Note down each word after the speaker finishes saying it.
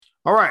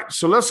All right,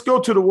 so let's go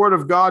to the Word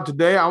of God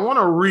today. I'm going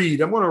to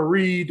read.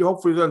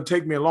 Hopefully, it doesn't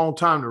take me a long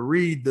time to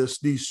read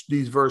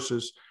these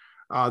verses.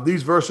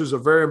 These verses are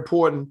very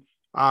important.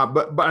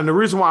 But and the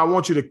reason why I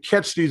want you to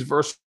catch these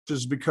verses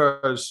is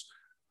because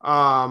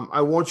I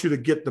want you to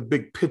get the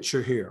big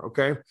picture here.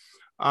 Okay,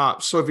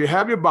 so if you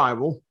have your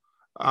Bible,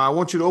 I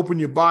want you to open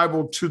your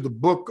Bible to the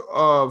book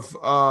of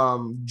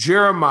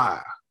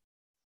Jeremiah.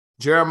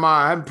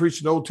 Jeremiah. I haven't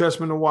preached the Old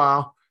Testament in a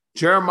while.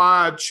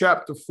 Jeremiah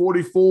chapter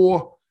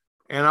 44.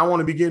 And I want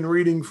to begin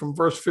reading from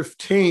verse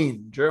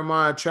 15,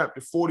 Jeremiah chapter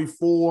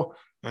 44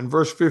 and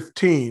verse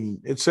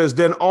 15. It says,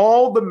 "Then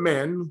all the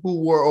men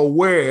who were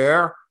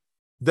aware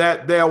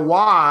that their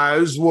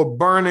wives were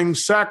burning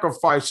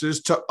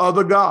sacrifices to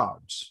other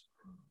gods,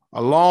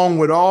 along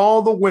with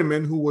all the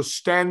women who were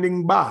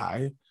standing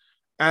by,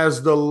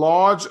 as the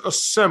large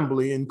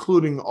assembly,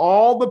 including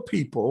all the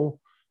people,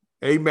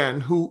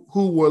 amen, who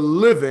were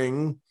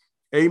living,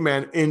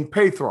 amen, in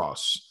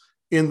Pathros,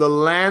 in the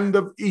land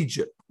of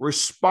Egypt,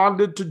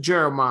 responded to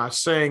Jeremiah,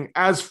 saying,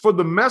 as for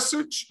the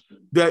message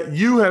that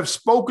you have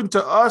spoken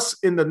to us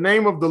in the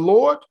name of the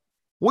Lord,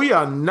 we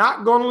are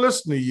not going to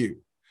listen to you,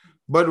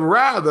 but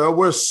rather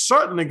we're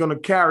certainly going to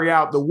carry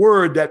out the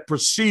word that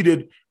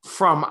proceeded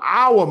from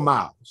our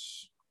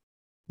mouths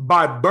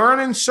by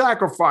burning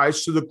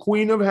sacrifice to the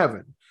Queen of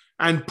Heaven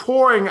and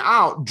pouring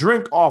out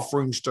drink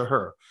offerings to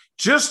her,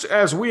 just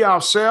as we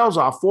ourselves,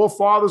 our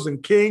forefathers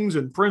and kings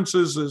and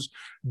princesses,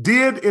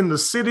 did in the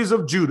cities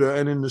of Judah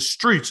and in the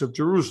streets of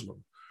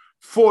Jerusalem.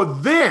 For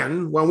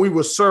then, when we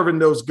were serving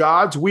those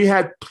gods, we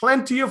had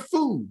plenty of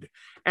food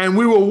and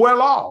we were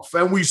well off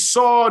and we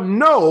saw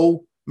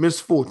no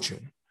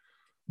misfortune.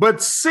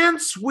 But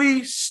since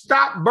we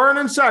stopped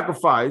burning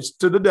sacrifice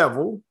to the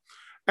devil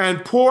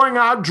and pouring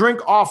out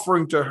drink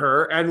offering to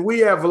her, and we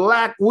have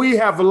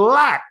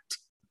lacked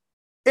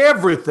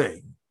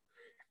everything,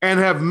 and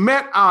have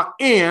met our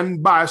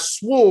end by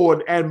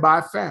sword and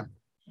by famine.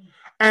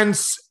 And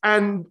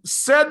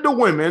said to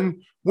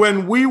women,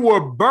 when we were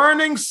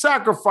burning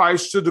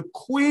sacrifice to the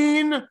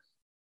Queen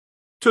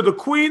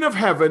of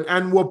Heaven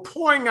and were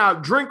pouring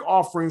out drink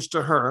offerings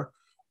to her,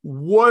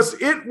 was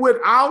it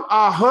without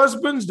our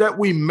husbands that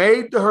we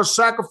made to her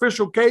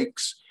sacrificial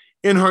cakes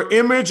in her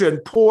image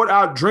and poured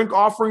out drink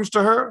offerings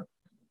to her?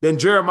 Then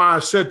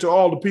Jeremiah said to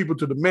all the people,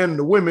 to the men and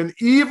the women,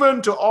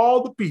 even to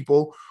all the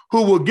people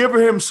who will give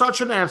him such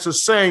an answer,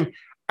 saying,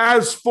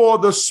 as for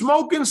the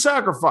smoking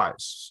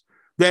sacrifice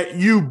that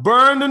you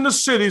burned in the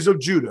cities of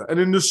Judah and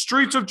in the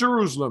streets of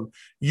Jerusalem,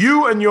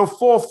 you and your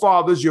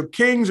forefathers, your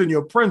kings and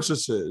your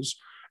princesses,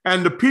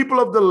 and the people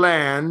of the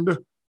land,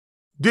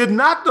 did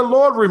not the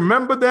Lord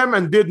remember them,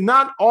 and did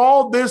not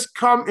all this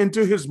come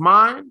into his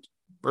mind?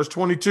 Verse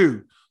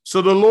 22.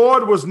 So the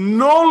Lord was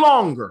no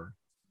longer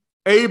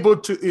able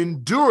to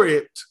endure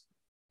it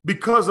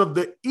because of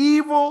the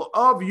evil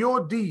of your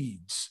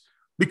deeds,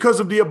 because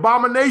of the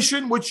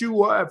abomination which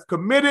you have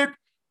committed.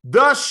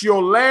 Thus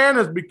your land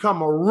has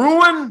become a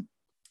ruin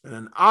and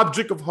an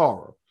object of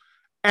horror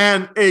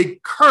and a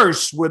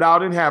curse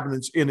without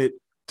inhabitants in it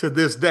to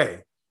this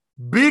day.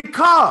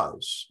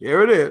 Because,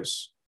 here it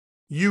is,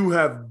 you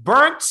have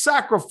burnt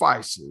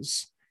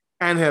sacrifices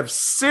and have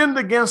sinned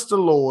against the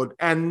Lord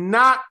and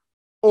not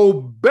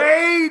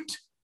obeyed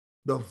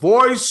the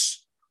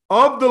voice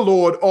of the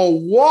Lord, or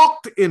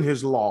walked in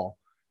his law,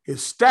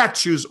 his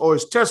statutes, or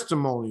his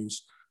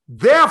testimonies.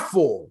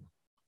 Therefore,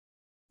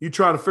 you're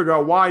trying to figure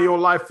out why your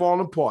life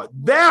falling apart.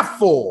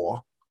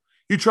 Therefore,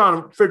 you're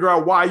trying to figure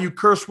out why you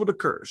curse with a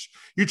curse.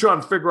 You're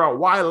trying to figure out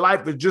why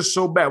life is just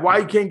so bad, why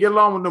you can't get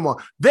along with no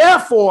more.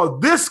 Therefore,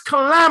 this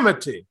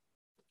calamity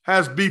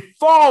has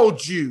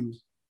befalled you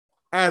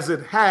as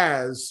it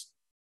has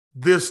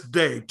this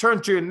day.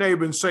 Turn to your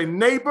neighbor and say,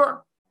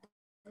 neighbor,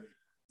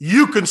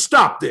 you can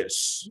stop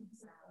this.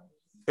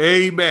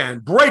 Amen.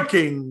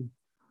 Breaking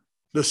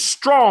the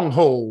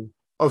stronghold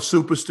of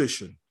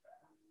superstition.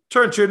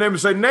 Turn to your neighbor and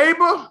say,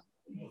 neighbor,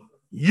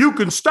 you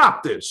can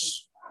stop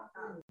this.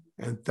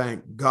 And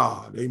thank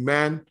God.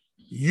 Amen.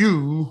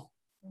 You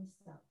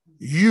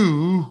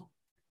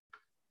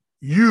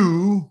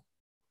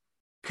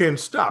can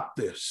stop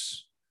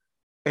this.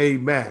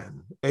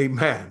 Amen.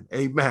 Amen.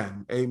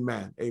 Amen.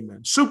 Amen.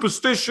 Amen.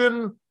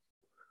 Superstition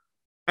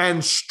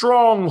and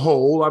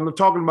stronghold. I'm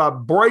talking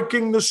about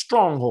breaking the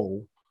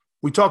stronghold.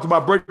 We talked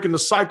about breaking the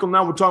cycle.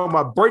 Now we're talking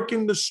about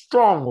breaking the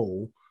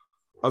stronghold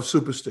of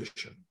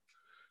superstition.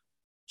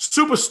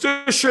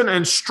 Superstition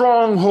and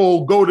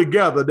stronghold go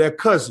together. They're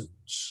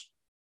cousins.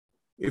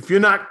 If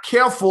you're not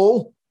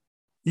careful,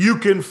 you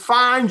can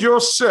find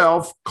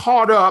yourself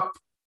caught up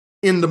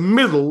in the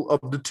middle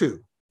of the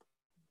two.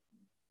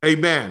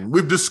 Amen.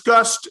 We've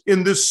discussed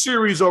in this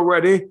series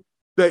already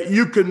that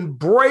you can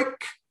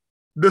break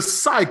the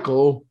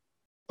cycle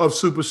of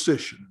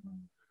superstition.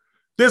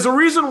 There's a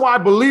reason why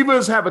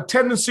believers have a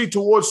tendency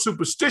towards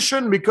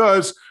superstition,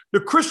 because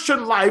the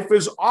Christian life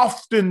is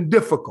often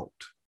difficult,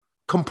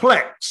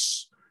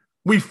 complex.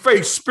 We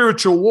face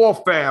spiritual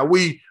warfare.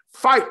 We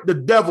fight the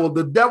devil.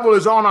 The devil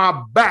is on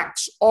our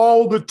backs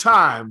all the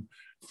time,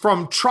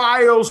 from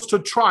trials to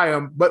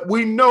triumph, but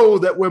we know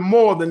that we're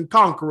more than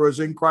conquerors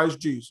in Christ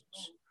Jesus.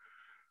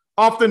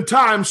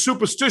 Oftentimes,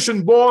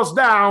 superstition boils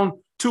down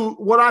to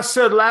what I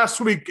said last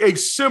week, a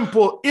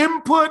simple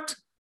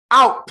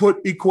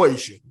input-output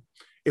equation.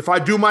 If I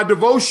do my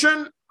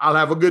devotion, I'll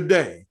have a good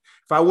day.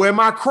 If I wear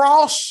my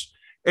cross,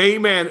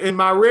 amen, in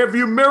my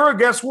rearview mirror,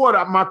 guess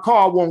what? My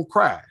car won't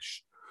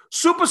crash.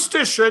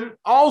 Superstition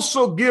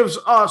also gives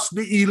us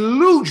the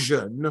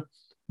illusion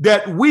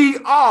that we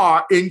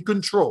are in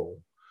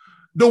control.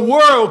 The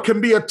world can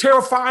be a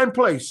terrifying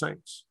place,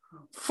 saints,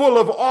 full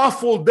of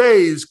awful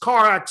days,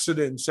 car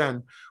accidents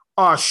and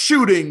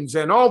shootings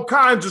and all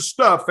kinds of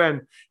stuff.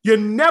 And you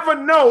never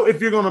know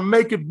if you're going to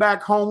make it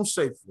back home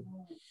safely.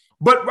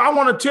 But I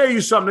want to tell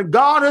you something.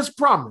 God has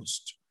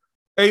promised,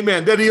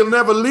 amen, that he'll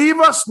never leave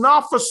us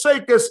nor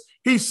forsake us.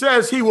 He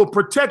says he will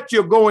protect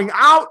your going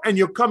out and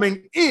your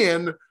coming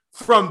in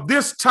from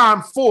this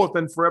time forth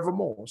and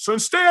forevermore. So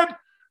instead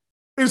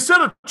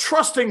of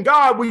trusting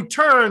God, we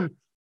turn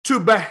to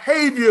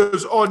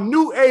behaviors or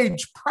new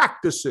age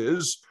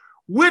practices,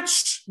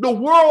 which the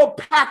world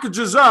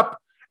packages up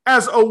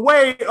as a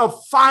way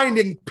of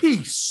finding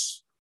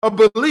peace, a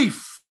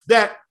belief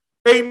that,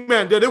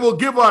 amen, that it will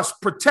give us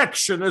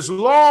protection as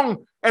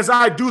long as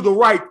I do the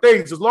right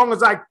things, as long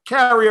as I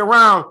carry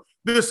around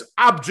this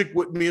object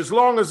with me, as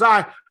long as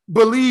I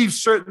believe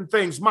certain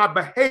things. My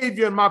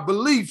behavior and my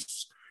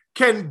beliefs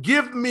can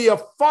give me a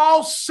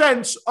false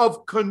sense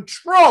of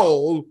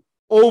control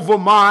over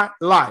my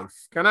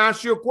life. Can I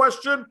ask you a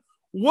question?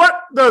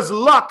 What does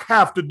luck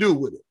have to do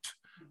with it?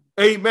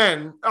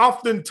 Amen.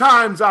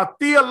 Oftentimes our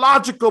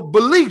theological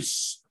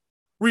beliefs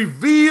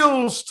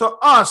reveals to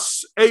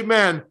us,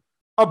 amen,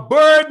 a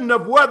burden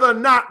of whether or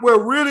not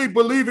we're really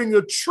believing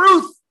the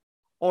truth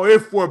or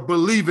if we're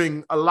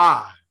believing a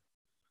lie.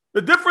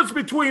 The difference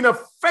between a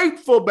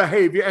faithful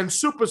behavior and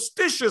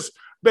superstitious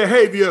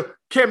behavior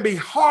can be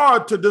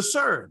hard to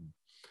discern,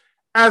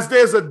 as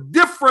there's a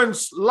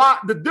difference.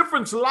 The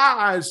difference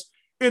lies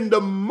in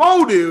the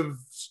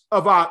motives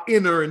of our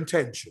inner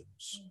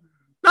intentions.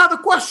 Now, the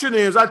question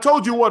is, I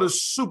told you what a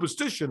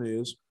superstition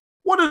is.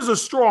 What is a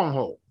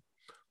stronghold?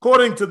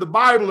 According to the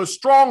Bible, a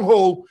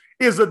stronghold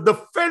is a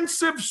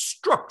defensive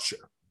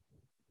structure.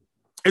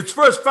 It's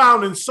first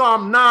found in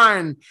Psalm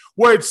 9,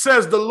 where it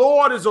says the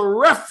Lord is a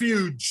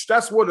refuge.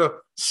 That's what a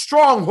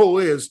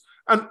stronghold is.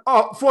 And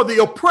for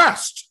the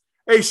oppressed,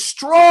 a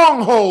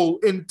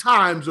stronghold in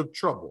times of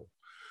trouble.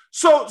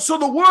 So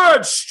the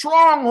word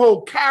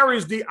stronghold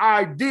carries the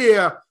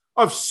idea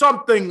of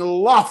something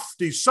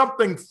lofty,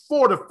 something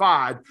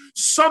fortified,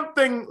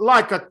 something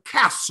like a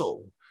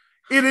castle.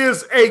 It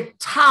is a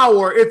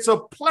tower. It's a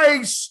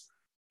place,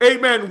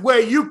 amen, where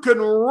you can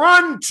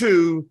run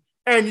to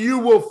and you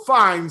will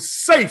find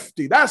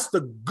safety. That's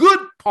the good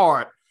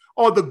part,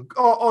 or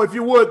if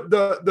you would,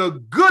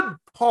 the good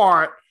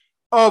part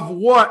of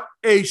what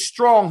a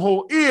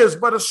stronghold is.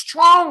 But a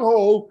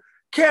stronghold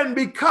can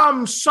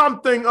become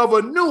something of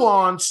a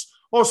nuance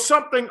or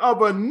something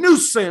of a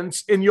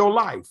nuisance in your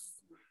life.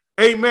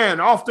 Amen.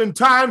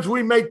 Oftentimes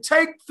we may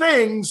take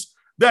things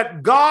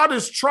that God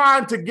is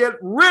trying to get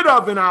rid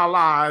of in our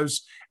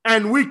lives,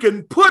 and we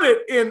can put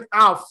it in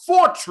our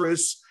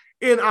fortress,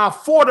 in our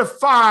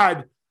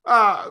fortified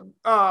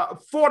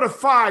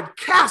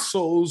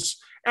castles,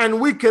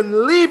 and we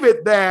can leave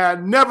it there,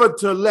 never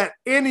to let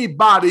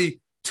anybody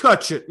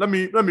touch it. Let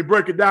me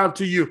break it down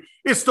to you.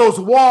 It's those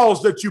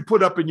walls that you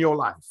put up in your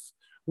life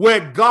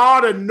where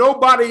God and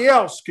nobody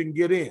else can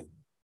get in.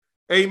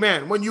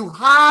 Amen. When you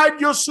hide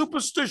your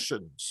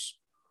superstitions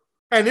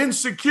and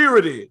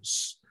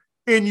insecurities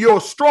in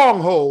your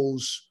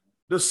strongholds,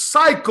 the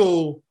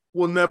cycle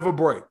will never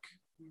break.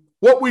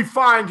 What we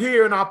find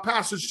here in our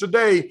passage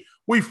today,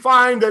 we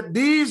find that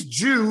these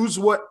Jews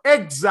were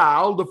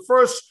exiled.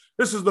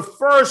 This is the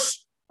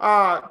first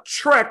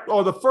trek,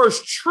 or the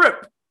first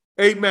trip,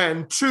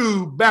 amen,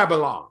 to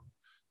Babylon.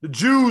 The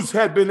Jews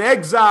had been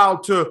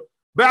exiled to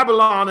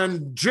Babylon,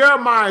 and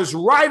Jeremiah is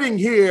writing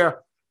here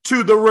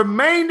to the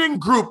remaining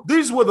group.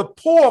 These were the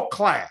poor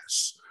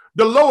class,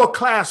 the lower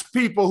class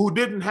people who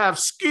didn't have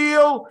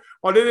skill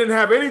or they didn't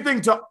have anything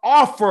to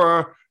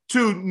offer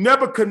to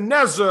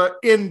Nebuchadnezzar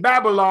in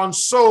Babylon.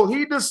 So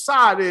he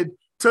decided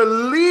to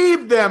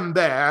leave them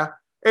there,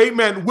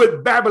 amen,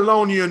 with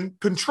Babylonian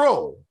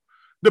control.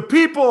 The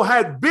people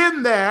had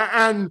been there,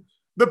 and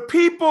the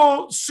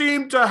people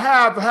seemed to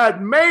have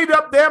had made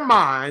up their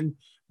mind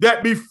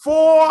that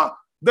before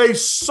they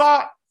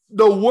sought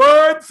the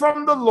word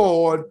from the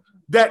Lord,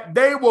 that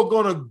they were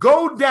going to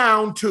go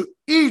down to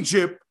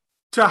Egypt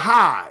to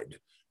hide.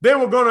 They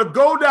were going to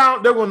go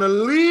down, they were going to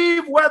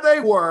leave where they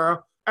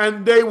were,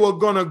 and they were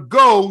going to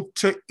go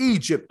to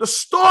Egypt. The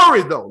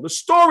story, though, the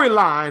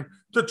storyline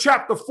to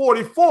chapter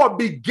 44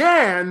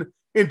 began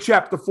in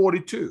chapter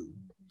 42.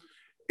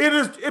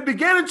 It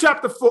began in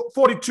chapter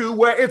 42,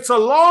 where it's a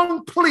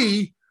long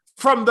plea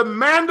from the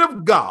man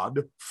of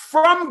God,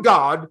 from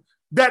God,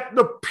 that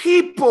the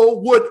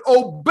people would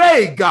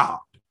obey God.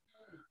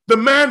 The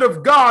man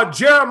of God,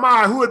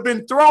 Jeremiah, who had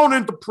been thrown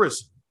into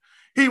prison,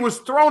 He was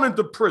thrown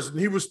into prison.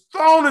 He was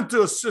thrown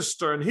into a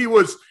cistern. He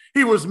was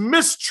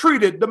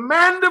mistreated. The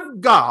man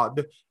of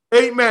God,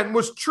 amen,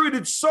 was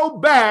treated so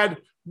bad,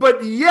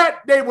 but yet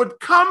they would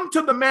come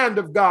to the man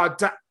of God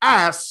to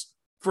ask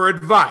for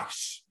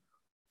advice.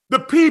 The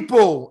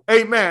people,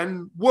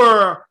 amen,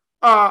 were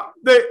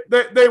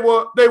they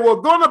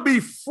were going to be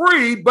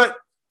free, but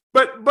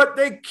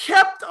they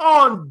kept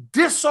on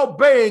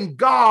disobeying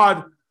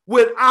God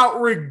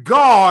without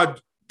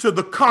regard to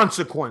the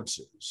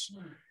consequences.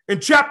 In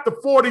chapter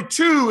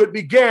 42, it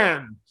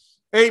began,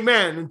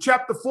 amen. In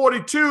chapter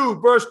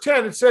 42, verse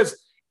 10, it says,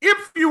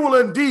 if you will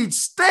indeed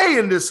stay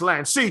in this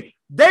land. See,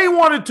 they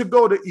wanted to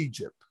go to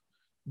Egypt.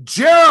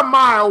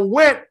 Jeremiah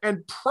went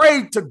and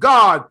prayed to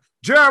God.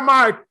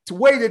 Jeremiah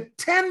waited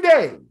 10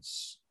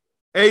 days.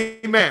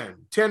 Amen.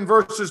 10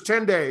 verses,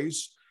 10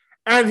 days.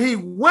 And he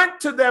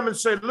went to them and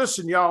said,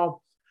 listen,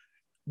 y'all,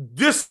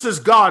 this is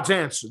God's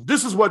answer.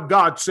 This is what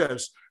God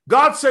says.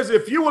 God says,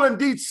 if you will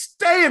indeed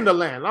stay in the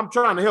land, I'm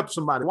trying to help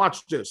somebody.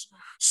 Watch this.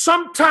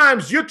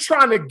 Sometimes you're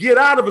trying to get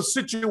out of a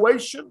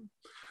situation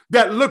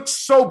that looks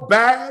so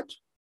bad.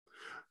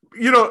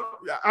 You know,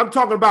 I'm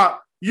talking about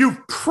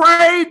you've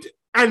prayed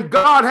and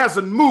God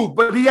hasn't moved,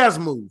 but he has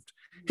moved.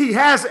 He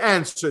has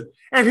answered.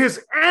 And his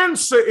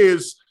answer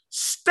is,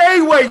 stay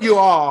where you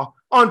are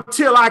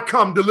until I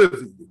come deliver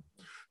you.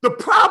 The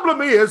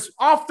problem is,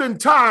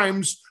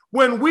 oftentimes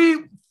when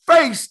we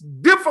face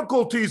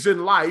difficulties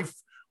in life,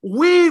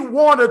 we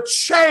want to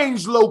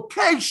change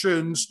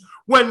locations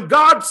when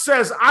God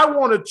says, I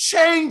want to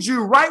change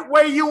you right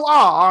where you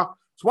are.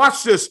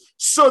 Watch this,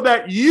 so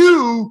that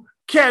you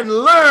can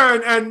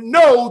learn and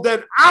know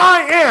that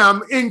I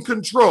am in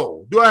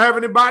control. Do I have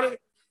anybody?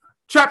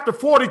 Chapter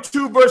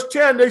 42, verse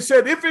 10, they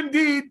said, if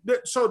indeed,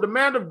 so the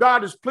man of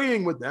God is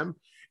pleading with them,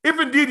 if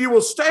indeed you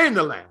will stay in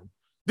the land,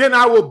 then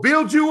I will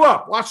build you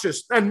up, watch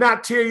this, and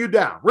not tear you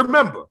down.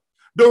 Remember,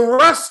 the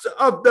rest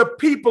of the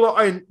people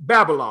are in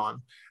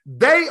Babylon.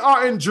 They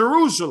are in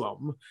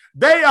Jerusalem.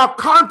 They are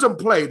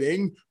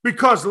contemplating,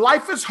 because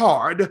life is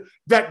hard,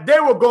 that they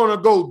were going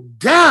to go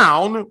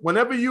down.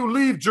 Whenever you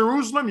leave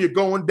Jerusalem, you're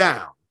going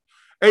down.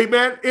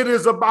 Amen. It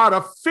is about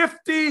a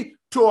 50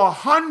 to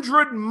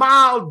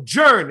 100-mile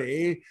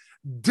journey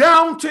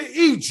down to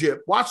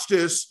Egypt. Watch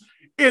this,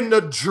 in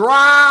the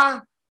dry,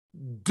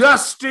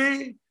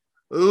 dusty,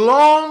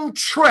 long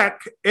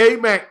trek,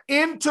 amen,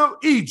 into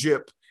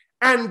Egypt.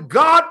 And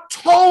God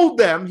told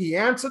them, he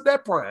answered their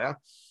prayer.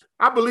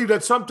 I believe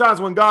that sometimes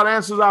when God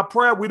answers our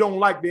prayer, we don't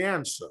like the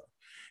answer.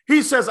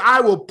 He says, I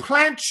will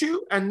plant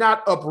you and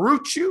not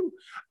uproot you.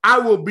 I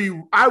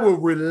will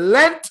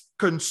relent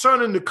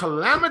concerning the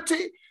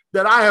calamity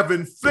that I have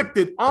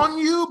inflicted on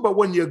you. But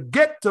when you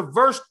get to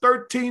verse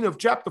 13 of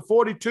chapter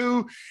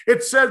 42,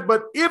 it says,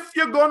 but if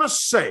you're going to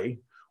say,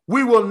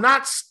 we will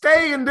not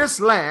stay in this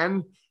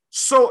land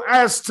so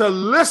as to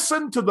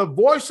listen to the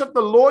voice of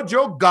the Lord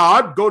your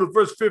God, go to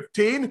verse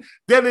 15,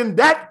 then in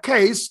that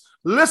case,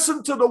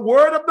 listen to the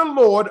word of the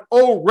Lord,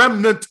 O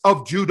remnant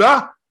of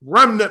Judah.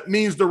 Remnant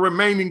means the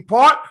remaining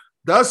part.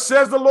 Thus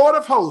says the Lord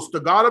of hosts, the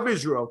God of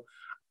Israel.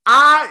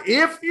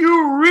 If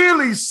you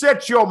really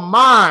set your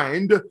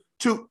mind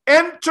to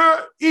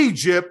enter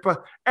Egypt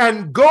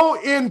and go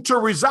in to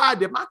reside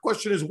there, my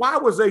question is, why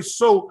was they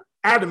so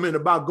adamant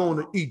about going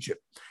to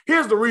Egypt?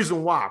 Here's the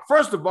reason why.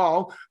 First of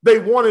all, they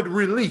wanted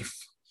relief.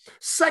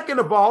 Second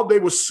of all, they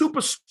were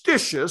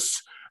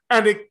superstitious,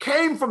 and it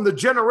came from the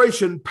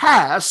generation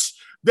past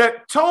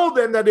that told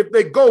them that if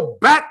they go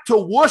back to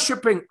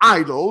worshiping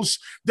idols,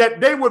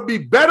 that they would be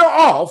better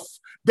off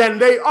than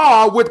they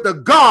are with the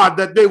God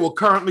that they were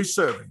currently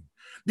serving.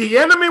 The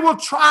enemy will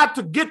try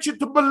to get you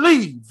to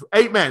believe,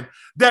 amen,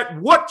 that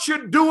what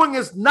you're doing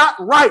is not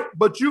right,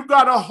 but you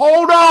got to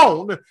hold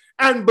on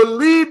and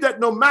believe that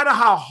no matter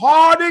how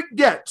hard it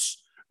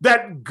gets,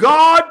 that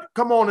God,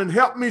 come on and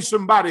help me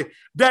somebody,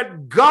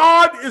 that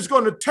God is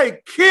going to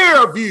take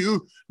care of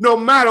you no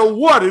matter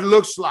what it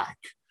looks like.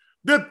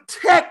 The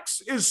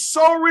text is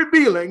so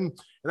revealing,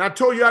 and I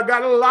told you I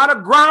got a lot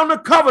of ground to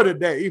cover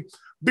today,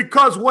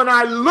 because when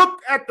I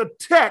look at the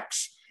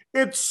text,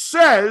 it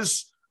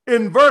says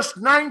in verse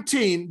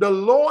 19, the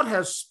Lord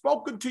has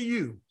spoken to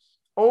you,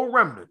 O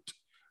remnant,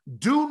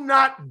 do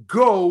not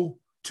go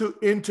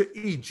into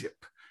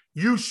Egypt.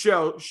 You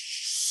shall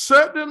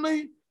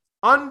certainly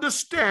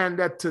understand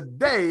that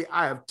today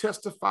I have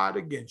testified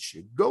against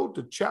you. Go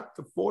to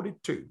chapter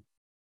 43.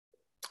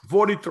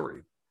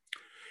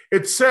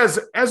 It says,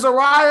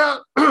 Azariah,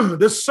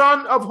 the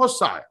son of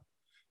Hosea,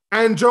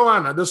 and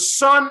Joanna, the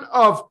son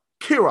of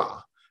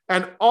Kirah,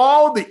 and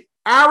all the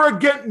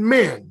arrogant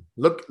men,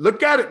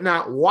 look at it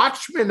now,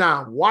 watch me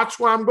now, watch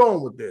where I'm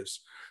going with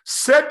this,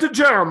 said to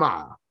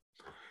Jeremiah,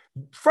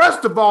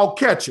 first of all,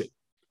 catch it.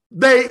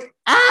 They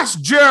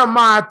asked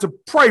Jeremiah to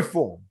pray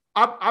for them.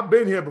 I've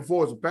been here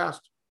before as a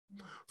pastor.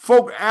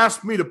 Folk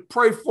asked me to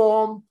pray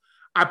for them.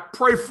 I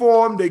pray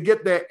for them. They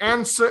get their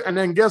answer. And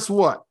then guess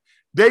what?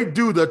 They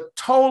do the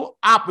total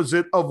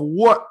opposite of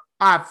what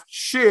I've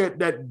shared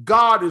that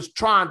God is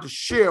trying to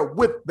share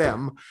with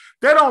them,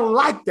 they don't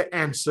like the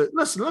answer.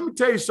 Listen, let me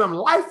tell you something.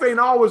 Life ain't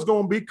always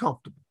going to be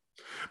comfortable.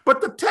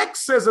 But the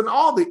text says, and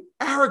all the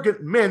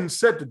arrogant men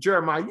said to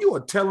Jeremiah, you are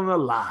telling a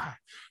lie.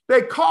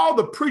 They called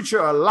the preacher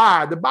a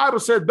lie. The Bible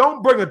said,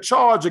 don't bring a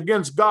charge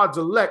against God's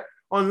elect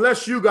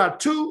unless you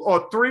got 2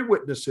 or 3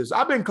 witnesses.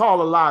 I've been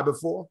called a lie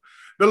before.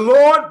 The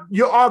Lord,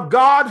 our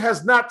God,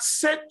 has not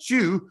sent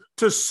you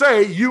to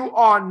say you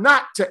are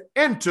not to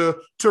enter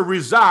to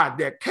reside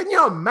there. Can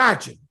you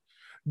imagine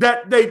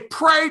that they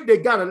prayed, they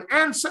got an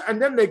answer,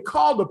 and then they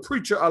called the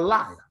preacher a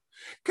liar?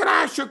 Can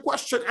I ask you a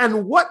question?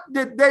 And what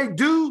did they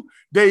do?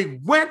 They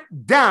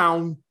went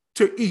down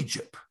to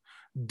Egypt.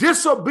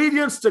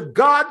 Disobedience to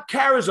God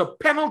carries a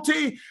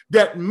penalty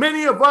that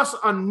many of us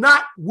are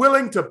not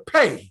willing to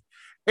pay.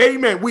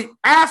 Amen. We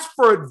ask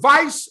for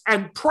advice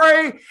and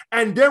pray,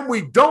 and then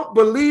we don't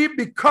believe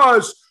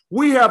because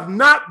we have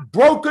not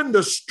broken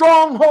the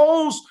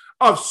strongholds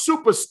of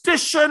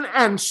superstition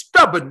and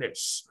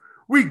stubbornness.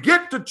 We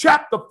get to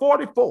chapter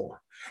 44,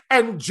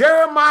 and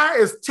Jeremiah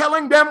is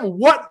telling them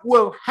what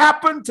will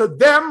happen to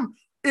them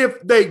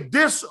if they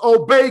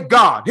disobey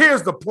God.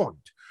 Here's the point.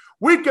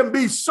 We can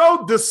be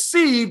so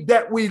deceived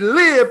that we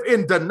live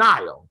in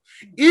denial.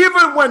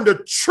 Even when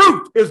the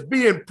truth is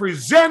being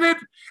presented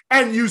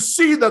and you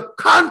see the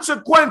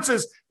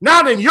consequences,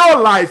 not in your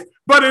life,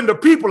 but in the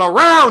people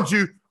around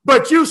you,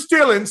 but you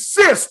still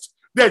insist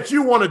that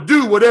you want to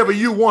do whatever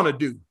you want to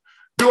do.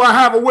 Do I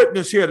have a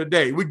witness here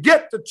today? We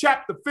get to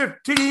chapter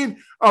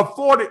 15 of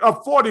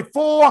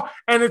 44,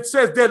 and it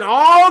says, then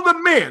all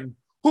the men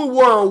who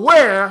were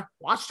aware,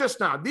 watch this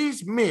now,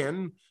 these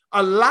men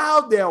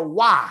allowed their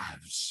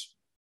wives.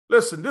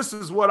 Listen, this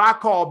is what I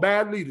call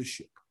bad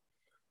leadership.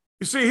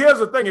 You see, here's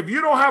the thing. If you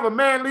don't have a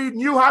man leading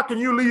you, how can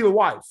you lead a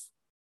wife?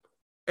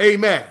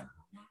 Amen.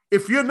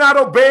 If you're not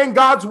obeying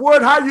God's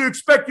word, how do you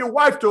expect your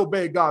wife to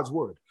obey God's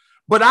word?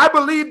 But I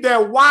believe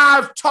their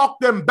wives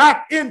talked them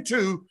back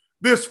into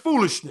this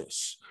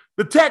foolishness.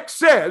 The text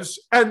says,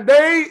 and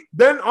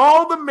then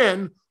all the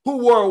men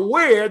who were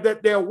aware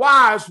that their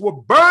wives were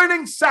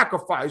burning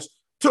sacrifice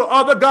to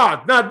other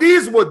gods. Now,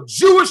 these were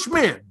Jewish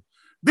men.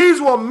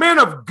 These were men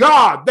of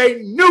God. They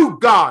knew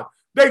God.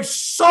 They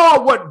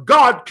saw what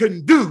God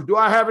can do. Do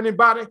I have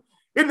anybody?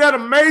 Isn't that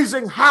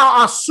amazing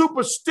how our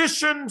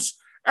superstitions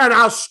and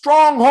our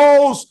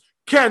strongholds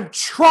can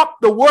trump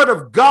the word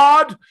of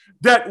God,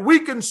 that we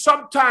can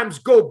sometimes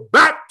go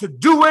back to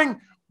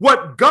doing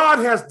what God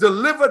has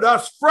delivered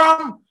us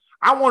from?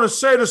 I want to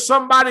say to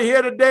somebody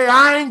here today,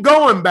 I ain't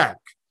going back.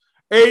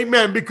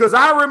 Amen. Because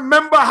I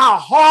remember how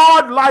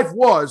hard life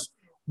was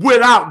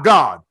without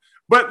God.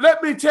 But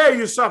let me tell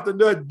you something.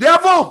 The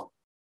devil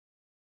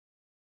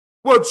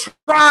will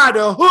try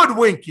to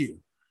hoodwink you.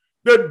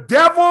 The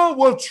devil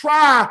will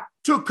try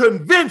to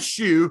convince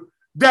you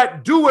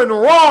that doing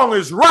wrong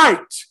is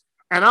right.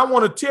 And I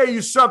want to tell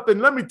you something.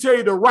 Let me tell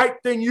you the right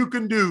thing you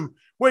can do.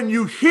 When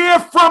you hear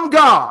from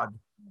God,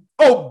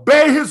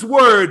 obey his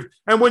word.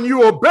 And when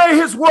you obey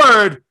his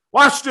word,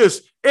 watch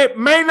this. It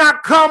may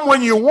not come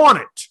when you want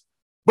it,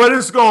 but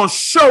it's going to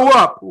show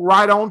up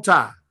right on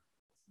time.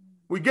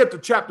 We get to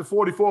chapter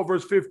 44,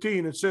 verse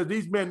 15. It says,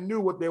 these men knew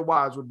what their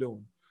wives were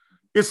doing.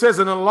 It says,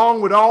 and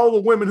along with all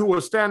the women who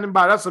were standing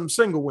by, that's some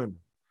single women.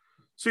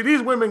 See,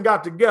 these women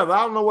got together.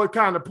 I don't know what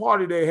kind of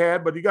party they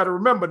had, but you got to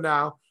remember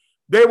now,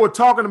 they were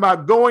talking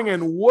about going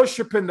and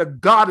worshiping the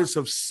goddess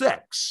of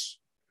sex.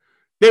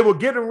 They were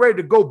getting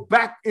ready to go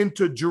back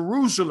into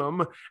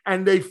Jerusalem,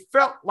 and they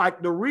felt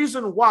like the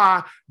reason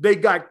why they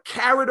got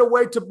carried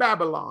away to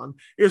Babylon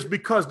is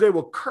because they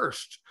were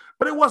cursed.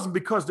 But it wasn't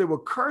because they were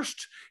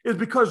cursed. It's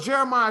because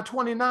Jeremiah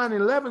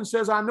 29:11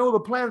 says, I know the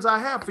plans I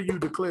have for you,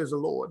 declares the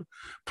Lord.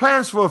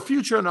 Plans for a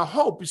future and a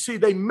hope. You see,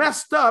 they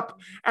messed up.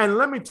 And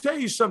let me tell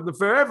you something.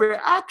 For every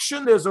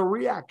action, there's a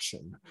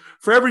reaction.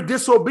 For every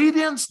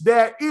disobedience,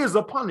 there is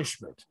a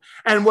punishment.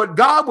 And what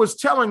God was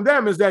telling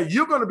them is that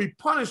you're going to be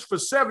punished for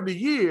 70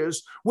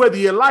 years, whether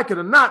you like it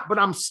or not. But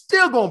I'm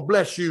still going to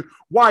bless you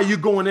while you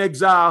go in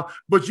exile.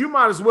 But you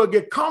might as well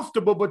get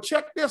comfortable. But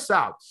check this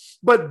out.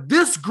 But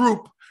this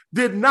group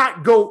did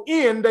not go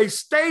in. They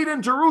stayed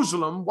in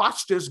Jerusalem.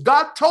 Watch this.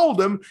 God told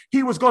them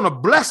he was going to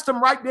bless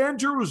them right there in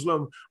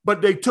Jerusalem,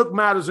 but they took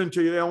matters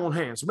into their own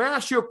hands. May I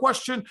ask you a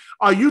question?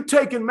 Are you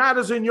taking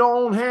matters in your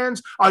own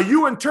hands? Are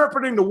you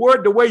interpreting the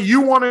word the way you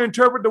want to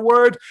interpret the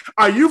word?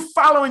 Are you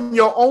following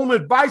your own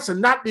advice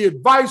and not the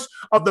advice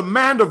of the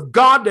man of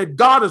God that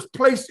God has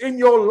placed in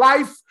your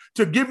life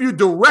to give you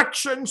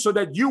direction so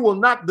that you will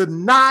not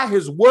deny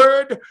his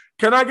word?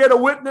 Can I get a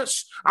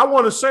witness? I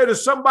want to say to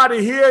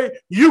somebody here,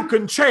 you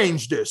can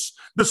change this.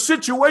 The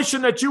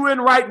situation that you're in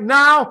right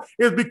now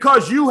is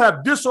because you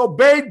have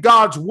disobeyed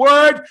God's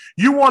word.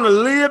 You want to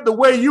live the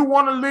way you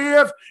want to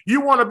live. You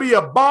want to be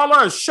a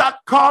baller, a shot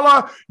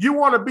caller. You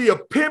want to be a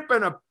pimp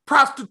and a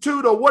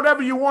prostitute or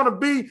whatever you want to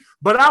be.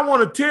 But I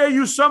want to tell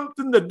you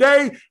something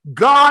today.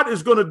 God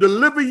is going to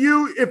deliver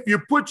you if you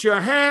put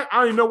your hand. I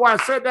don't even know why I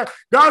said that.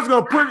 God is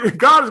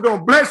going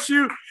to bless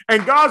you,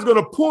 and God's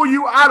going to pull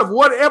you out of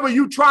whatever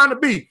you're trying to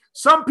be.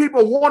 Some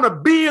people want to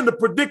be in the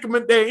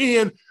predicament they're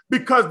in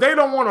because they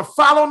don't want to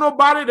follow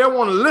nobody. They don't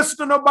want to listen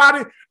to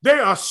nobody. They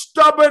are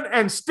stubborn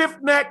and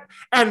stiff-necked.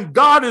 And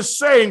God is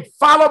saying,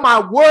 follow my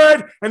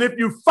word. And if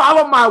you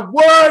follow my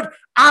word,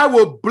 I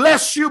will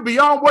bless you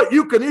beyond what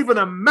you can even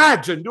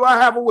imagine. Do I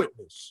have a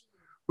witness?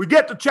 We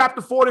get to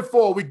chapter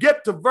 44. We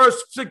get to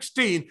verse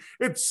 16.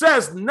 It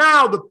says,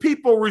 now the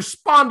people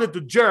responded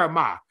to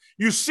Jeremiah.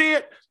 You see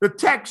it? The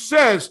text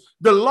says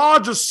the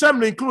large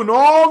assembly, including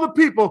all the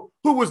people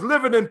who was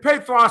living in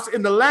pt3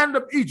 in the land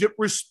of Egypt,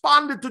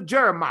 responded to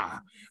Jeremiah.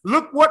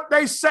 Look what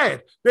they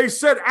said. They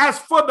said, as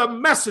for the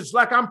message,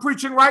 like I'm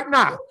preaching right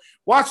now,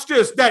 watch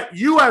this, that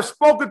you have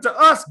spoken to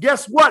us.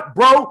 Guess what,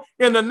 bro?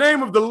 In the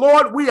name of the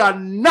Lord, we are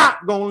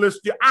not going to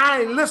listen to you.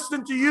 I ain't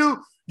listening to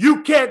you.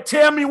 You can't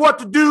tell me what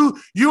to do.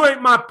 You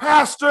ain't my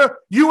pastor.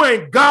 You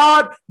ain't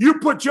God. You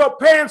put your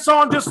pants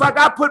on just like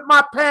I put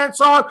my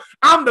pants on.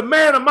 I'm the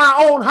man of my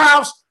own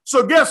house.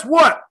 So guess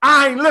what?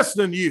 I ain't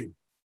listening to you.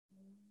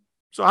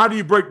 So how do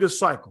you break this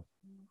cycle?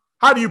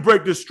 How do you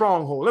break this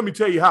stronghold? Let me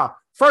tell you how.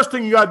 First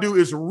thing you got to do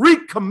is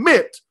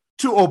recommit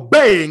to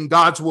obeying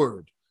God's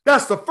word.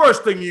 That's the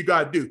first thing you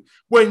got to do.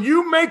 When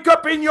you make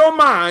up in your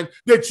mind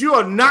that you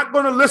are not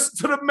going to listen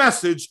to the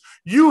message,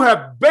 you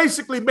have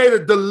basically made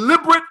a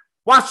deliberate,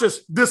 watch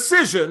this,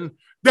 decision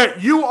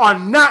that you are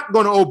not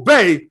going to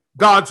obey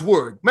God's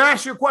word. May I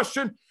ask you a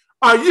question?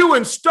 Are you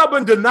in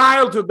stubborn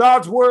denial to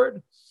God's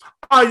word?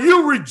 Are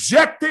you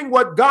rejecting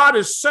what God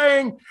is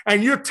saying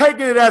and you're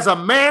taking it as a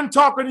man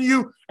talking to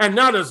you and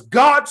not as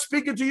God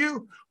speaking to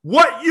you?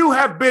 What you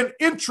have been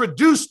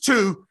introduced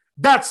to,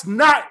 that's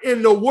not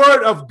in the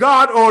word of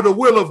God or the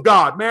will of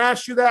God. May I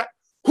ask you that?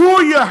 Who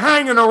are you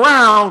hanging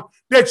around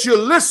that you're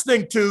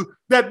listening to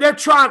that they're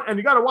trying, and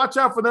you got to watch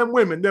out for them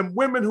women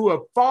who have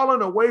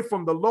fallen away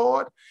from the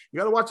Lord. You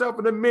got to watch out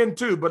for them men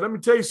too. But let me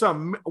tell you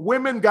something.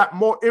 Women got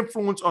more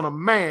influence on a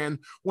man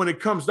when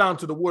it comes down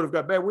to the word of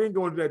God. Baby, we ain't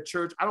going to that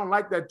church. I don't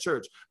like that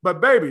church.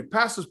 But baby,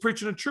 pastor's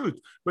preaching the truth.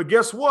 But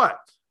guess what?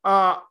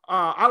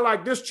 I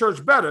like this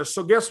church better.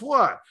 So guess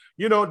what?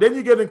 You know, then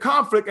you get in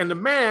conflict, and the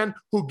man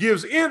who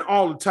gives in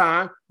all the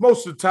time,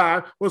 most of the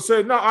time, will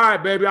say, no, all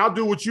right, baby, I'll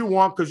do what you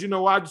want because, you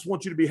know, I just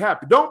want you to be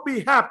happy. Don't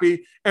be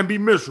happy and be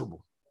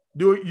miserable.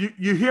 Do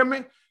you hear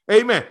me?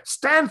 Amen.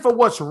 Stand for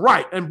what's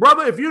right. And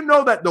brother, if you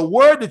know that the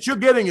word that you're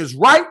getting is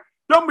right,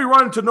 don't be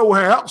running to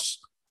nowhere else.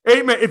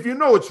 Amen. If you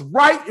know it's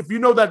right, if you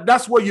know that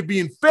that's where you're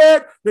being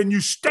fed, then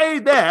you stay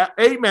there.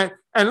 Amen.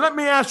 And let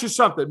me ask you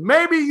something.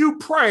 Maybe you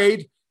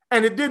prayed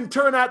and it didn't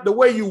turn out the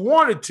way you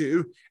wanted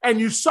to, and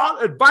you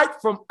sought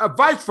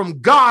advice from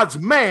God's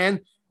man.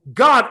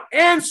 God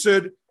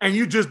answered, and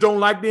you just don't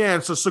like the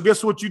answer. So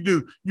guess what you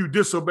do? You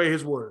disobey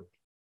his word.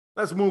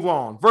 Let's move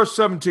on. Verse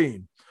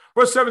 17.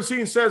 Verse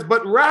 17 says,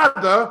 but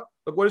rather,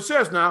 look what it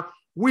says now,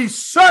 we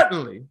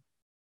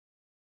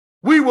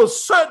will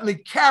certainly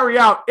carry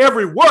out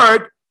every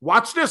word,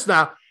 watch this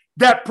now,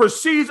 that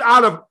proceeds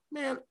out of,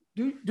 man,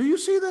 do you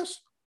see this?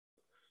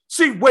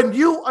 See, when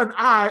you and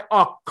I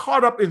are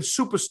caught up in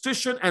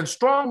superstition and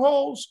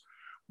strongholds,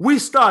 we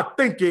start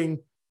thinking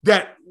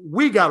that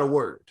we got a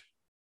word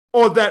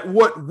or that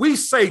what we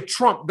say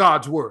trump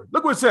God's word.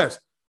 Look what it says.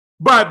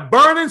 By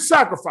burning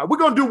sacrifice, we're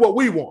going to do what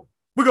we want.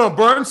 We're going to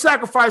burn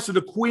sacrifice to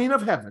the queen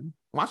of heaven.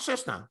 Watch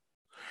this now.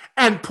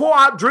 And pour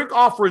out drink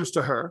offerings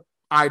to her,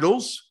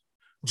 idols,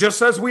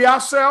 just as we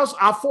ourselves,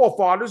 our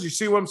forefathers, you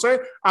see what I'm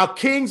saying? Our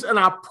kings and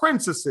our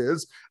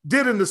princesses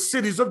did in the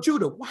cities of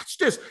Judah. Watch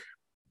this.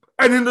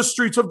 And in the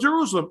streets of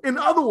Jerusalem. In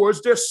other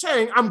words, they're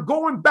saying, I'm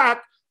going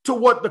back to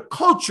what the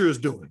culture is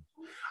doing.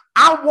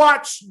 I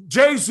watch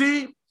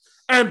Jay-Z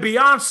and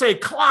Beyonce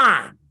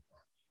climb,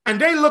 and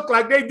they look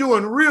like they're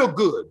doing real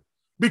good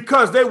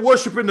because they're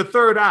worshiping the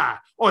third eye,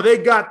 or they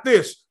got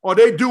this, or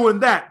they doing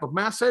that. But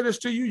may I say this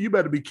to you? You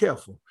better be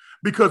careful,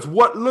 because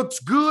what looks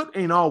good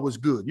ain't always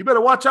good. You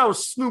better watch out with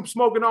Snoop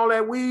smoking all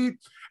that weed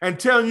and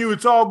telling you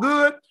it's all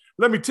good.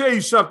 Let me tell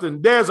you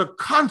something. There's a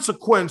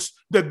consequence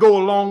that go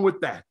along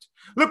with that.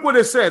 Look what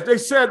it says. They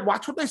said,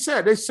 watch what they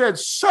said. They said,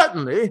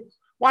 certainly,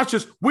 watch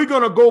this, we're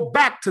going to go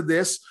back to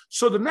this.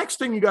 So the next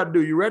thing you got to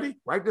do, you ready?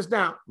 Write this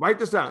down. Write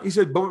this down. He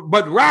said,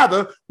 but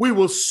rather, we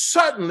will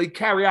certainly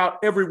carry out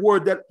every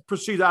word that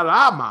proceeds out of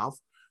our mouth.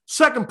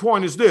 Second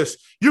point is this.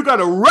 You got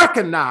to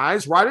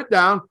recognize, write it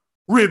down,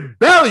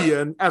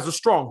 rebellion as a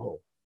stronghold.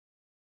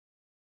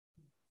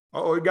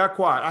 Uh-oh, it got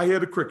quiet. I hear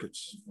the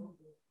crickets.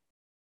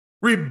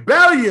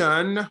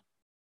 Rebellion,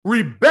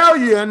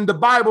 the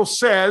Bible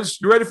says,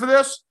 you ready for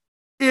this?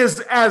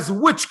 Is as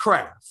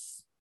witchcraft.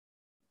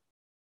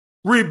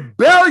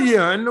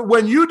 Rebellion,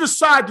 when you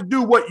decide to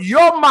do what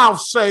your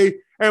mouth say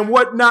and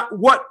not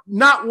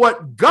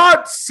what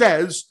God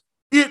says,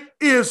 it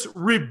is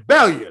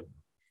rebellion.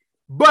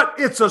 But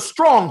it's a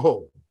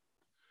stronghold.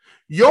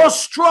 Your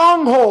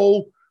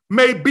stronghold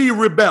may be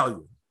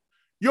rebellion.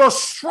 Your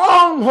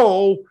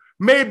stronghold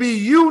may be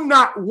you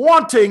not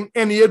wanting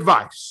any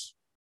advice.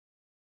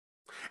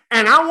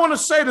 And I want to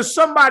say to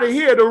somebody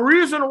here, the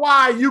reason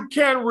why you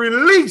can't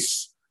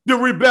release the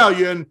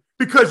rebellion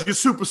because you're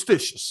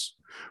superstitious.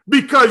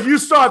 Because you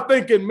start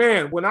thinking,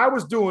 man, when I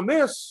was doing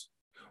this,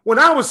 when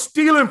I was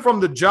stealing from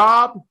the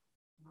job,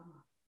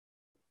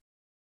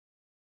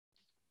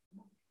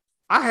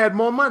 I had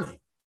more money.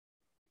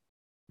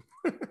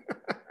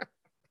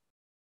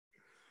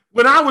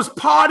 When I was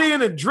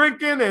partying and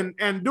drinking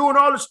and doing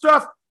all this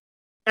stuff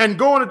and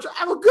going to,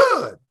 I was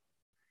good.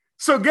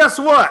 So guess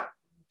what?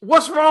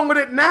 What's wrong with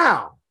it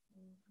now?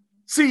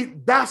 See,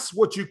 that's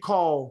what you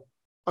call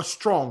a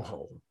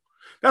stronghold.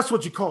 That's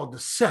what you call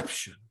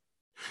deception.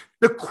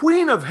 The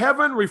queen of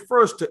heaven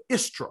refers to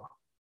Istra,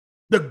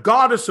 the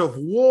goddess of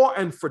war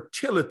and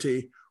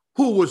fertility,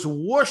 who was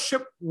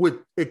worshipped with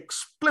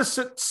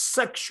explicit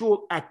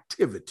sexual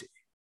activity.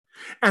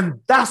 And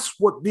that's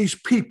what these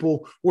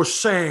people were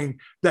saying,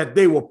 that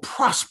they were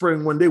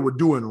prospering when they were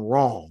doing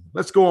wrong.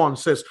 Let's go on.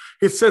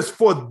 It says,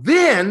 for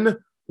then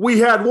we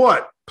had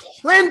what?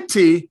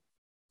 Plenty,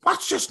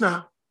 watch this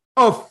now,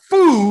 of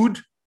food,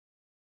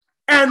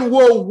 and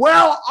were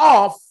well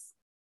off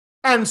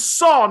and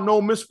saw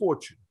no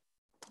misfortune.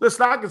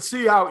 Listen, I can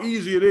see how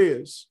easy it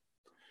is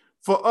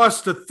for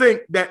us to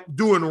think that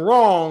doing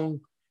wrong,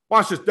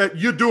 watch this, that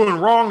you're doing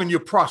wrong and you're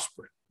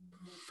prospering.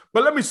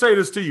 But let me say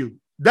this to you.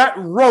 That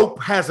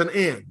rope has an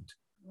end.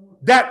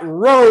 That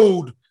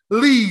road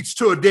leads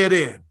to a dead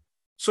end.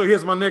 So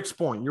here's my next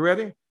point. You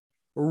ready?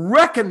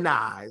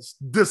 Recognize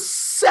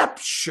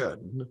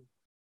deception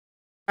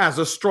as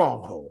a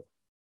stronghold.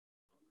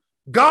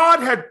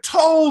 God had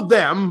told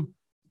them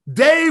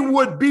they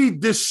would be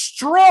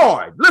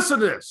destroyed. Listen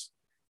to this.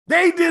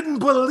 They didn't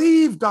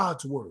believe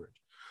God's word.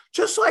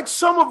 Just like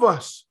some of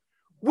us,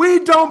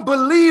 we don't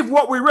believe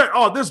what we read.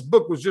 Oh, this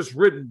book was just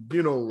written,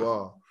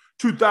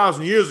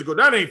 2,000 years ago.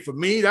 That ain't for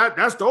me.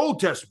 That's the Old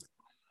Testament.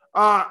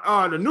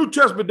 The New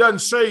Testament doesn't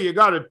say you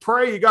got to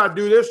pray, you got to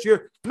do this.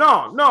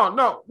 No.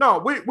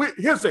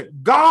 Here's the thing.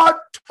 God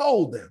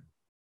told them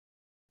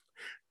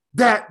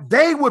that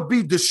they would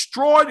be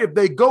destroyed if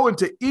they go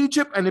into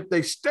Egypt, and if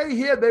they stay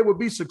here, they would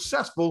be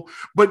successful.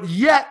 But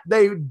yet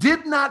they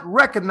did not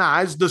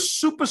recognize the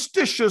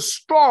superstitious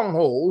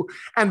stronghold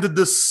and the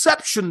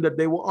deception that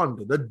they were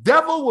under. The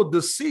devil will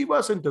deceive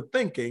us into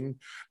thinking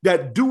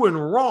that doing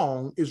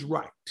wrong is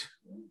right.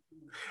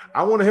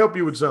 I want to help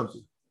you with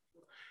something.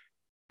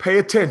 Pay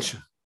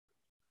attention,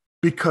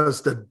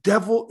 because the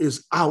devil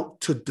is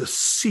out to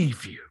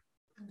deceive you.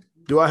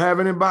 Do I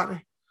have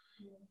anybody?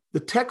 The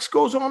text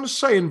goes on to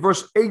say in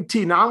verse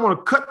 18, now I want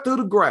to cut through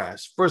the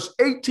grass, verse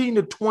 18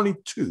 to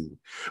 22,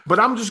 but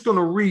I'm just going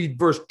to read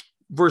verse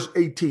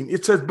 18.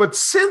 It says, but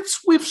since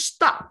we've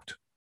stopped,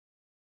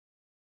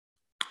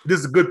 this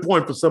is a good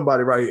point for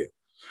somebody right here,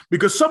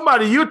 because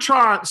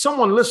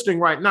someone listening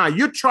right now,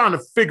 you're trying to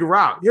figure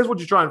out, here's what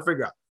you're trying to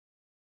figure out.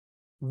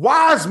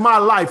 Why is my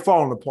life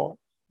falling apart?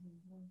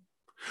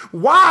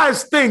 Why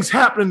is things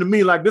happening to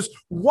me like this?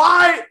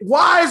 Why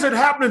is it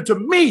happening to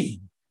me?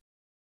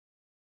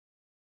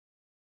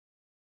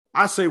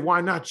 I say,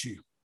 why not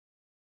you?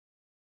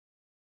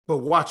 But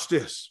watch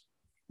this.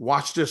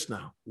 Watch this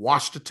now.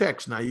 Watch the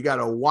text. Now you got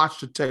to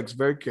watch the text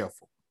very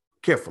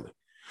carefully.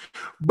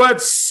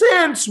 But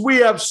since we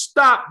have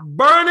stopped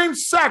burning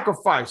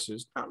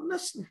sacrifices, now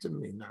listen to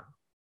me now.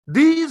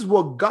 These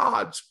were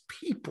God's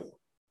people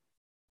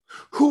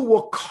who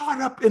were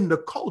caught up in the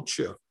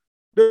culture.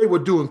 They were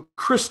doing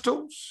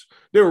crystals.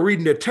 They were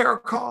reading their tarot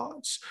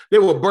cards. They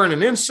were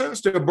burning incense.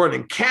 They were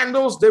burning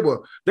candles. They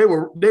were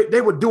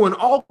doing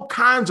all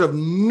kinds of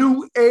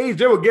new age.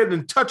 They were getting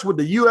in touch with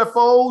the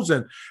UFOs,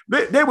 and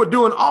they were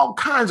doing all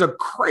kinds of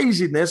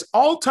craziness,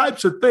 all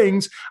types of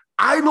things,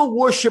 idol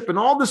worship and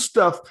all this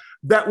stuff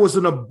that was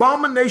an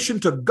abomination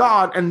to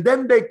God. And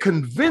then they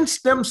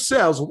convinced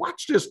themselves,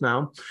 watch this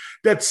now,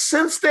 that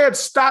since they had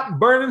stopped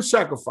burning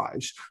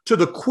sacrifice to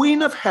the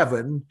Queen of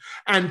Heaven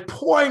and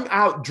pouring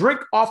out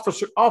drink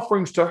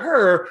offerings to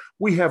her,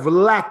 we have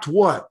lacked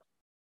what?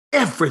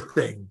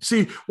 Everything.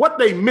 See, what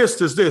they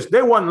missed is this.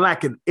 They weren't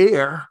lacking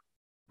air.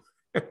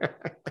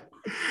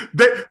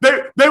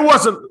 They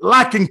wasn't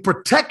lacking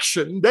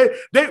protection.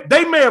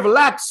 They may have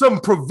lacked some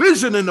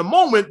provision in the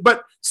moment,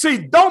 but see,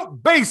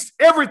 don't base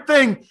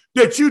everything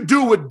that you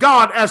do with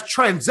God as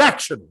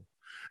transactional.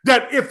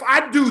 That if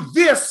I do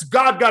this,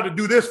 God got to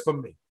do this for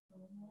me.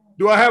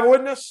 Do I have a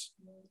witness?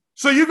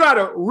 So you got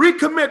to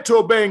recommit to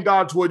obeying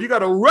God's word. You got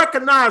to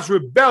recognize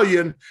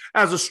rebellion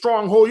as a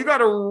stronghold. You got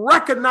to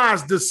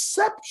recognize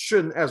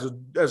deception as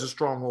a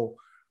stronghold.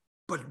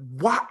 But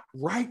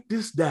write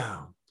this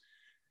down.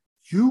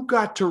 You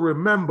got to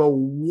remember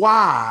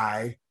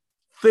why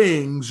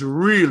things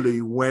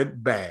really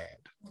went bad.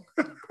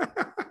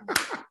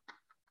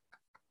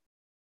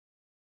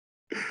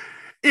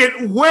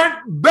 It went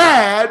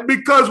bad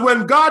because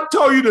when God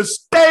told you to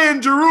stay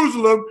in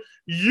Jerusalem,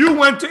 you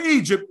went to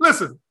Egypt.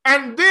 Listen,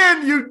 and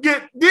then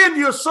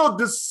you're so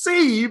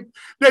deceived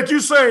that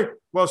you say,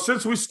 well,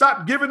 since we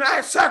stopped giving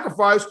that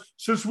sacrifice,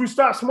 since we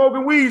stopped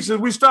smoking weed,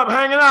 since we stopped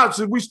hanging out,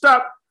 since we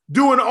stopped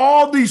doing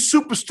all these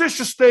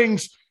superstitious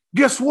things,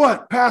 Guess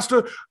what,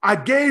 Pastor? I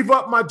gave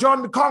up my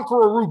John the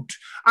Conqueror route.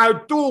 I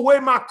threw away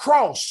my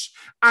cross.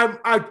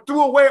 I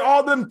threw away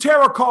all them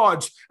tarot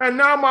cards. And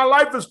now my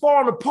life is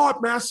falling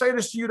apart. Man, I say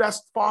this to you,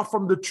 that's far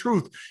from the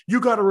truth. You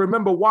got to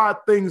remember why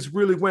things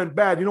really went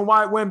bad. You know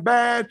why it went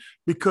bad?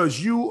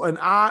 Because you and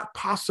I,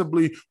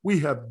 possibly, we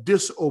have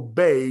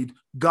disobeyed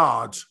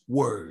God's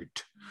word.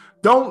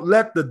 Don't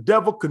let the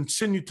devil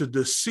continue to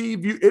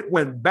deceive you. It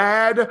went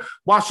bad.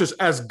 Watch this,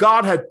 as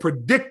God had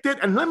predicted.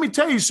 And let me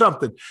tell you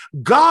something.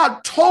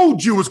 God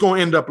told you it was going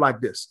to end up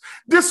like this.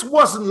 This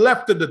wasn't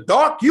left in the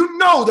dark. You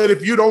know that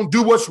if you don't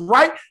do what's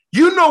right,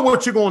 you know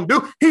what you're going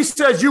to do. He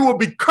says you will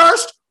be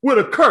cursed with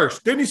a curse.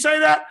 Didn't he say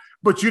that?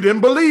 But you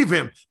didn't believe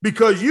him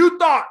because you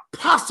thought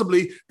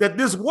possibly that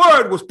this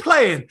word was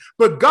playing.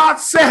 But God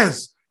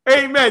says,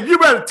 amen, you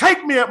better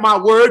take me at my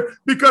word,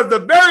 because the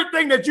very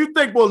thing that you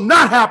think will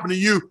not happen to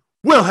you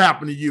will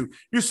happen to you.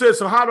 You said,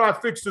 so how do I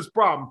fix this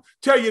problem?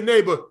 Tell your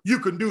neighbor, you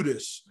can do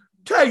this.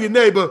 Tell your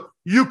neighbor,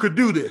 you could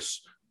do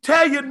this.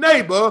 Tell your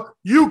neighbor,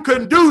 you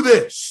can do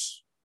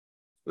this.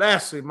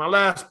 Lastly, my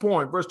last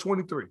point, verse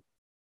 23.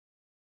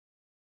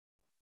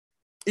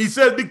 He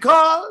said,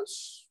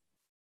 because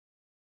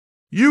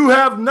you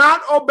have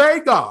not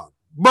obeyed God,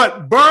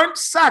 but burnt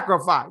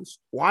sacrifice.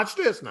 Watch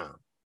this now.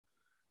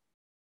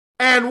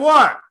 And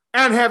what?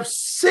 And have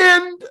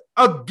sinned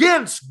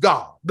against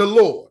God, the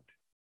Lord,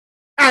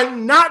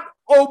 and not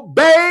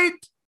obeyed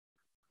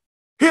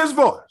his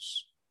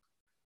voice.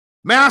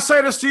 May I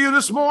say this to you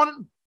this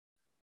morning?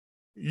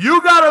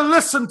 You got to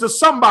listen to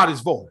somebody's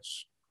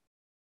voice.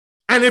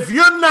 And if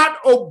you're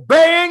not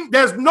obeying,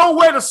 there's no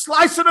way to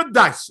slice it or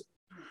dice it.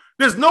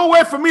 There's no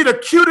way for me to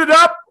cute it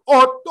up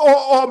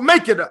or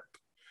make it up.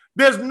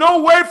 There's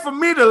no way for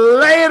me to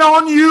lay it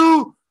on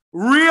you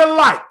real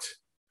light.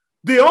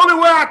 The only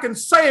way I can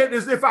say it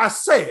is if I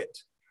say it.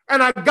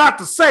 And I got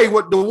to say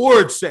what the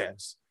word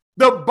says.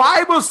 The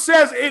Bible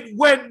says it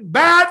went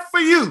bad for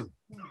you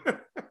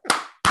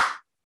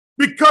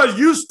because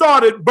you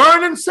started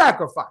burning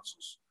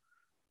sacrifices.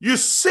 You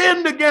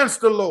sinned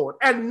against the Lord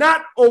and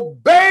not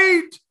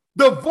obeyed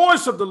the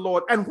voice of the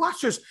Lord. And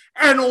watch this,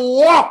 and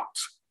walked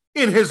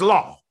in his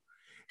law,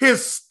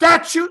 his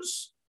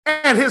statutes,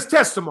 and his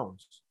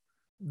testimonies.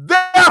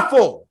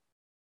 Therefore,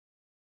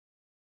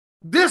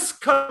 this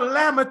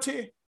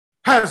calamity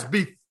has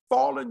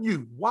befallen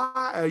you.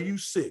 Why are you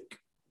sick?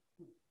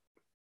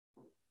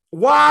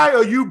 Why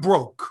are you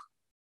broke?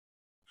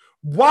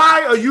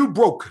 Why are you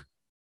broken?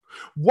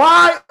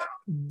 Why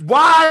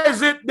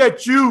is it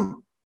that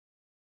you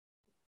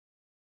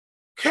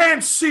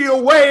can't see a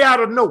way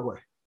out of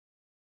nowhere?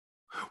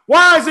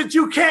 Why is it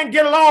you can't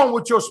get along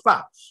with your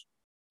spouse?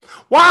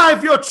 Why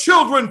have your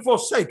children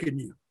forsaken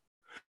you?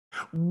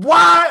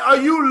 Why are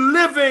you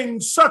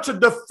living such a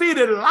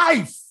defeated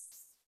life?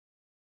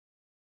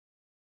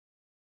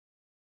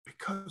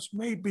 Because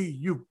maybe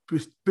you've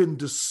been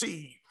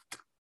deceived.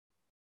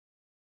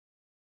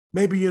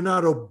 Maybe you're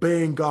not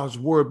obeying God's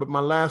word, but my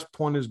last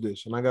point is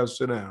this, and I got to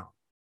sit down.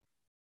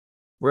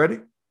 Ready?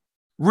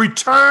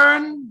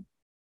 Return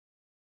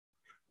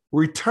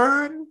and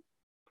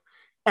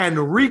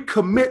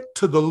recommit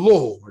to the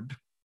Lord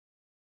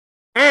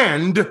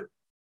and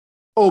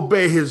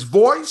obey his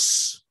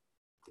voice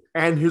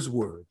and his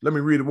word. Let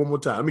me read it one more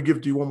time. Let me give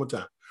it to you one more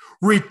time.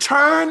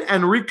 Return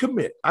and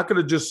recommit. I could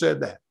have just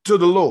said that, to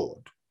the Lord.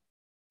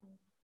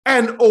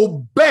 And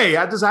obey.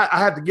 I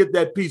had to get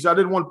that piece. I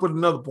didn't want to put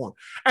another point.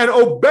 And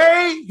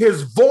obey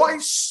his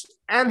voice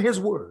and his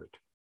word.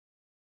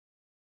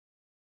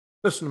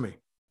 Listen to me.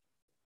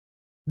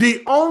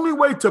 The only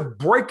way to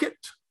break it,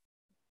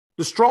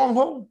 the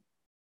stronghold,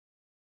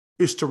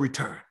 is to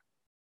return.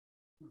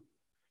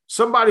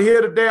 Somebody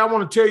here today, I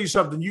want to tell you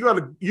something.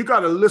 You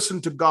got to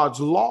listen to God's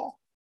law,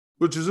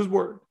 which is his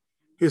word.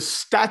 His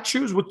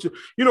statutes, which,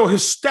 you know,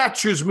 his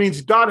statutes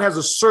means God has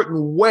a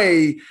certain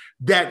way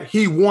that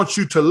he wants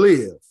you to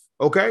live.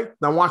 Okay.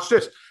 Now watch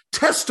this.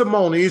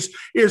 Testimonies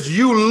is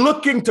you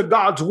looking to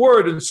God's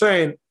word and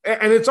saying,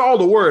 and it's all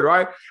the word,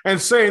 right? And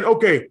saying,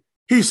 okay,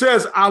 he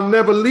says, I'll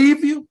never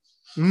leave you,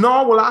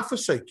 nor will I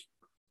forsake you.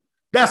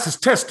 That's his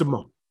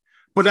testimony,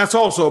 but that's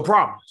also a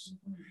promise.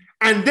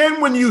 And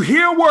then when you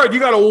hear a word, you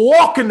got to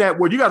walk in that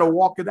word. You got to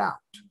walk it out.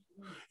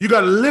 You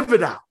got to live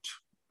it out,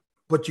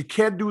 but you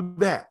can't do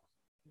that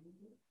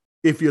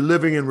if you're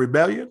living in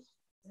rebellion,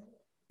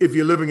 if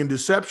you're living in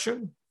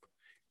deception,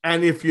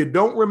 and if you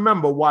don't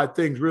remember why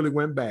things really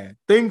went bad.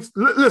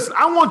 Listen,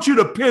 I want you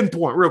to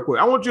pinpoint real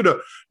quick. I want you to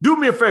do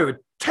me a favor.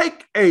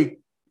 Take a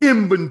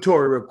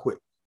inventory real quick.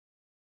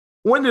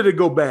 When did it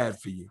go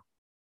bad for you?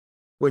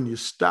 When you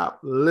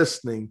stop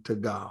listening to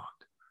God.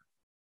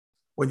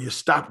 When you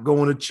stop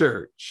going to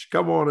church.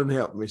 Come on and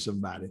help me,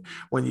 somebody.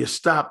 When you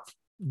stop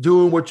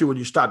doing when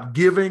you stop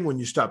giving, when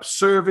you stop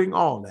serving,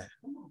 all that.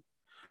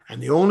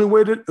 And the only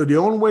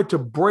way to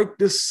break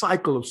this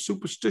cycle of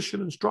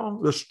superstition and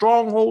the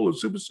stronghold of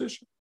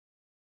superstition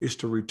is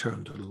to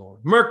return to the Lord.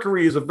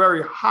 Mercury is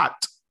very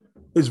hot,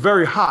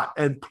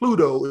 and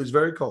Pluto is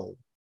very cold.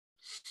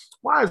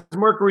 Why is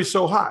Mercury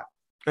so hot?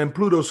 and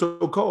Pluto so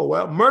cold?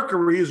 Well,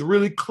 Mercury is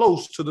really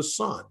close to the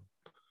sun,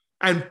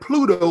 and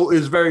Pluto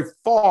is very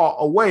far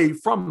away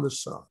from the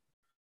sun.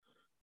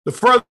 The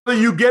further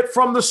you get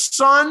from the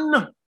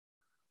sun,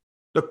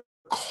 the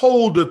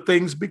colder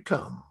things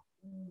become.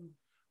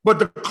 But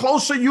the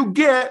closer you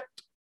get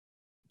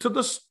to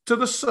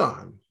the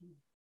sun,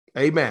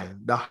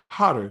 amen, the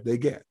hotter they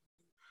get.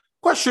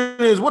 Question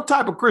is, what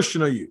type of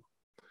Christian are you?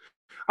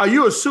 Are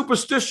you a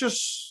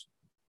superstitious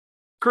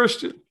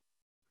Christian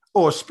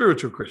or a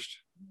spiritual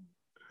Christian?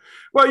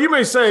 Well, you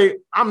may say,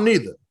 I'm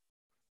neither.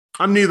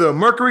 I'm neither a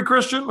Mercury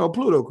Christian or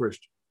Pluto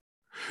Christian.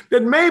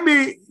 Then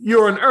maybe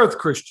you're an Earth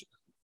Christian,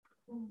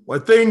 where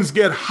things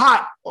get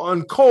hot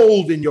and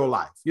cold in your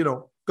life,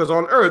 because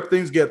on Earth,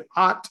 things get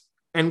hot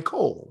and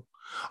cold.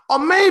 Or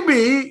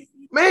maybe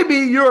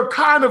you're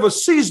kind of a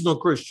seasonal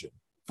Christian,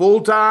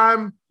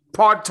 full-time,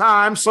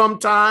 part-time,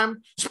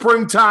 sometime,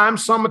 springtime,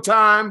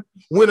 summertime,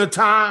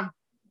 wintertime.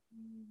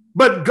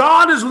 But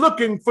God is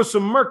looking for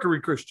some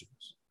Mercury Christians.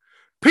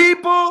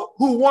 People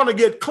who want to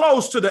get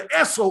close to the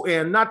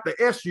S-O-N, not the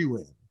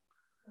S-U-N,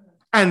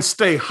 and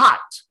stay hot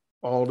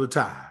all the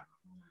time.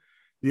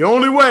 The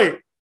only way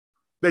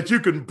that you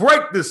can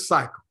break this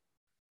cycle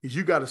is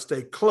you got to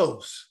stay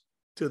close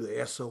to the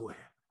S-O-N.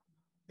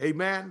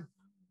 Amen.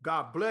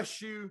 God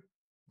bless you.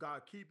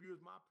 God keep you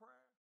is my prayer.